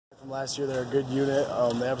last year. They're a good unit. They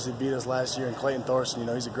obviously beat us last year, and Clayton Thorson,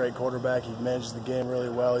 he's a great quarterback. He manages the game really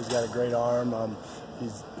well. He's got a great arm.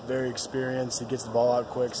 He's very experienced. He gets the ball out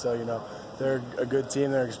quick. So, they're a good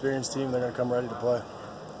team. They're an experienced team. They're going to come ready to play.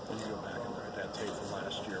 When you go back and look at that tape from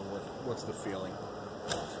last year, what's the feeling?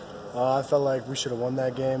 I felt like we should have won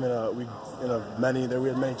that game, and we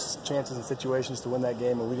had many chances and situations to win that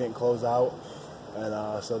game, and we didn't close out.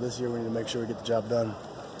 And so this year we need to make sure we get the job done.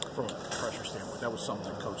 From a pressure standpoint, that was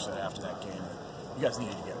something the coach said after that game. You guys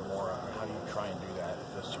needed to get more on it. How do you try and do that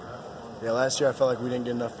this year? Yeah, last year I felt like we didn't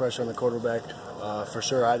get enough pressure on the quarterback. For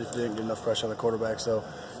sure, I just didn't get enough pressure on the quarterback. So,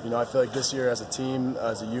 I feel like this year as a team,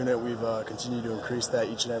 as a unit, we've continued to increase that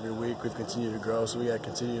each and every week. We've continued to grow, so we got to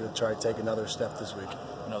continue to try to take another step this week.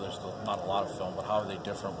 I know there's not a lot of film, but how are they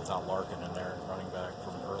different without Larkin in there, running back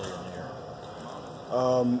from earlier in the year?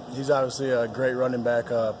 He's obviously a great running back.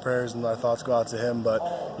 Prayers and our thoughts go out to him. But,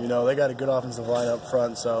 they got a good offensive line up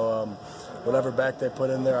front. So whatever back they put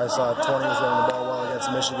in there, I saw 20 was running the ball well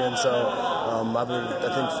against Michigan. So I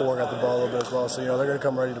think 4 got the ball a little bit as well. So, they're going to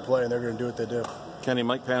come ready to play, and they're going to do what they do. Kenny,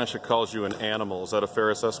 Mike Panishik calls you an animal. Is that a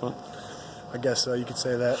fair assessment? I guess so. You could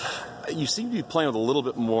say that. You seem to be playing with a little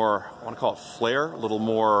bit more, I want to call it flair, a little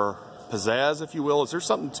more pizzazz, if you will. Is there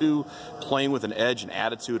something to playing with an edge, an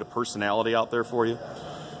attitude, a personality out there for you?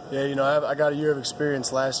 Yeah, I got a year of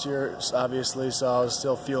experience last year, obviously, so I was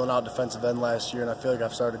still feeling out defensive end last year, and I feel like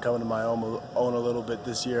I've started coming to my own a little bit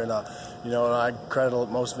this year. And, I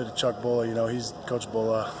credit most of it to Chuck Bulla. He's Coach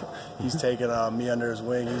Bulla. He's taken me under his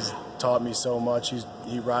wing. He's taught me so much.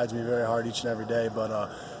 He rides me very hard each and every day, but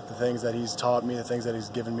the things that he's taught me, the things that he's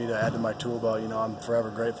given me to add to my tool belt, I'm forever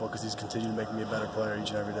grateful because he's continued to make me a better player each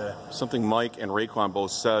and every day. Something Mike and Raekwon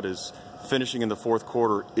both said is finishing in the fourth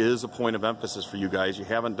quarter is a point of emphasis for you guys. You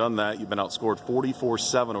haven't done that. You've been outscored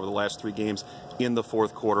 44-7 over the last 3 games in the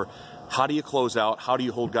fourth quarter. How do you close out? How do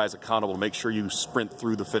you hold guys accountable to make sure you sprint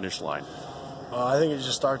through the finish line? I think it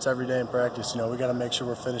just starts every day in practice. We got to make sure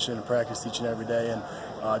we're finishing in practice each and every day,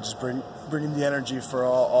 and just bringing the energy for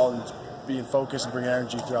all being focused and bringing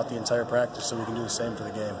energy throughout the entire practice so we can do the same for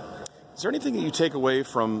the game. Is there anything that you take away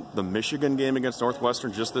from the Michigan game against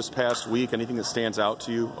Northwestern just this past week? Anything that stands out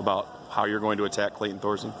to you about how you're going to attack Clayton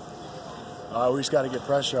Thorson? We just got to get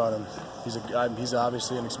pressure on him. He's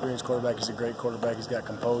obviously an experienced quarterback. He's a great quarterback. He's got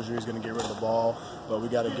composure. He's going to get rid of the ball. But we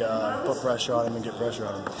got to put pressure on him and get pressure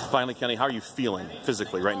on him. Finally, Kenny, how are you feeling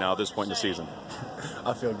physically right now at this point in the season?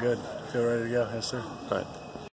 I feel good. I feel ready to go. Yes, sir. All right.